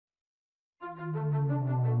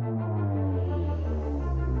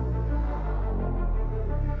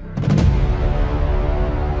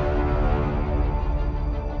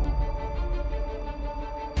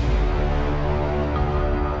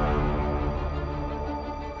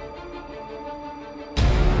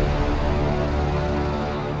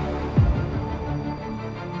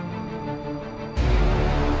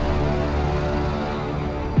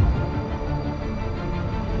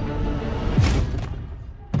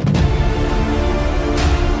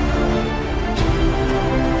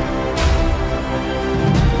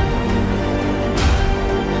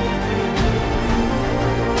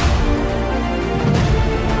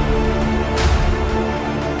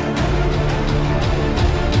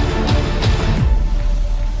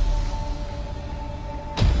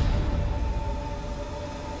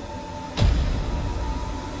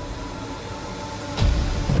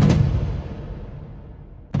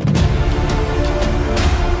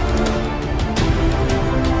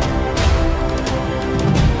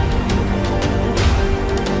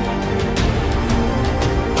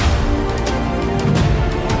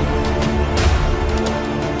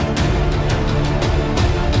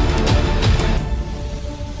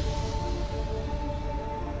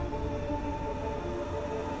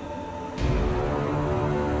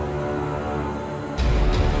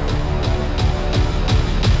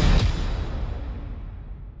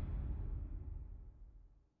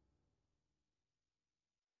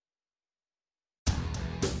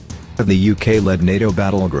Of the UK-led NATO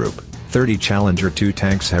battle group, 30 Challenger 2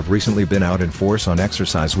 tanks have recently been out in force on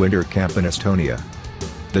exercise winter camp in Estonia.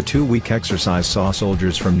 The two-week exercise saw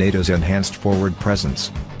soldiers from NATO's Enhanced Forward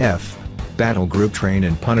Presence battle group train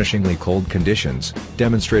in punishingly cold conditions,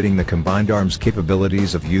 demonstrating the combined arms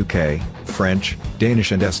capabilities of UK, French,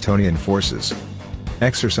 Danish and Estonian forces.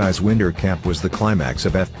 Exercise Winter Camp was the climax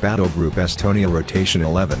of Battlegroup Estonia Rotation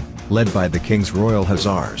 11, led by the King's Royal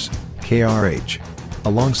Hussars, KRH.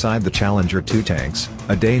 Alongside the Challenger 2 tanks,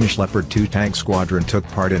 a Danish Leopard 2 tank squadron took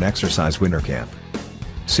part in Exercise Winter Camp.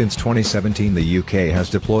 Since 2017 the UK has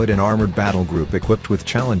deployed an armoured battle group equipped with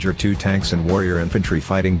Challenger 2 tanks and warrior infantry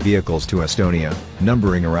fighting vehicles to Estonia,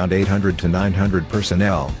 numbering around 800 to 900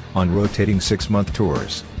 personnel, on rotating 6-month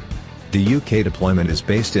tours. The UK deployment is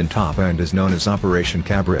based in Tapa and is known as Operation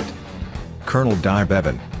Cabrit. Colonel Di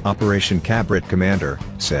Bevan, Operation Cabrit commander,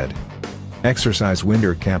 said, "Exercise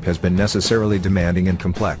Winter Camp has been necessarily demanding and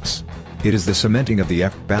complex. It is the cementing of the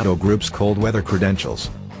battle group's cold weather credentials.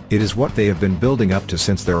 It is what they have been building up to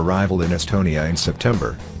since their arrival in Estonia in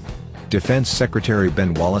September." Defense Secretary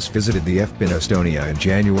Ben Wallace visited the in Estonia in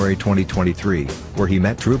January 2023, where he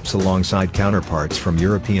met troops alongside counterparts from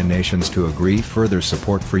European nations to agree further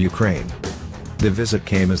support for Ukraine. The visit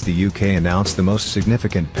came as the UK announced the most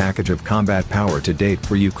significant package of combat power to date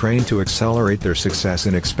for Ukraine to accelerate their success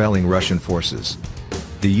in expelling Russian forces.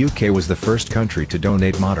 The UK was the first country to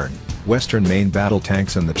donate modern, Western main battle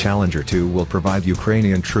tanks, and the Challenger 2 will provide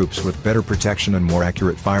Ukrainian troops with better protection and more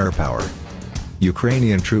accurate firepower.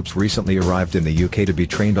 Ukrainian troops recently arrived in the UK to be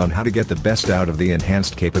trained on how to get the best out of the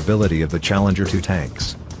enhanced capability of the Challenger 2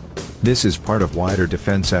 tanks. This is part of wider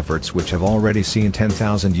defense efforts which have already seen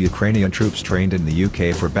 10,000 Ukrainian troops trained in the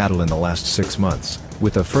UK for battle in the last 6 months,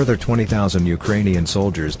 with a further 20,000 Ukrainian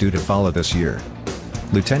soldiers due to follow this year.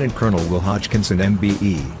 Lieutenant Colonel Will Hodgkinson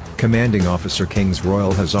MBE, commanding officer King's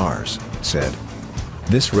Royal Hussars, said,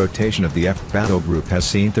 "This rotation of the battle group has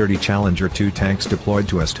seen 30 Challenger 2 tanks deployed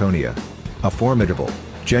to Estonia. A formidable,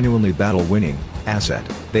 genuinely battle-winning asset.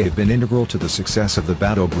 They have been integral to the success of the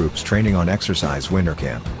battle group's training on Exercise Winter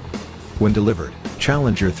Camp. When delivered,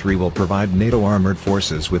 Challenger 3 will provide NATO armored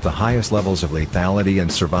forces with the highest levels of lethality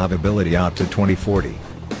and survivability out to 2040.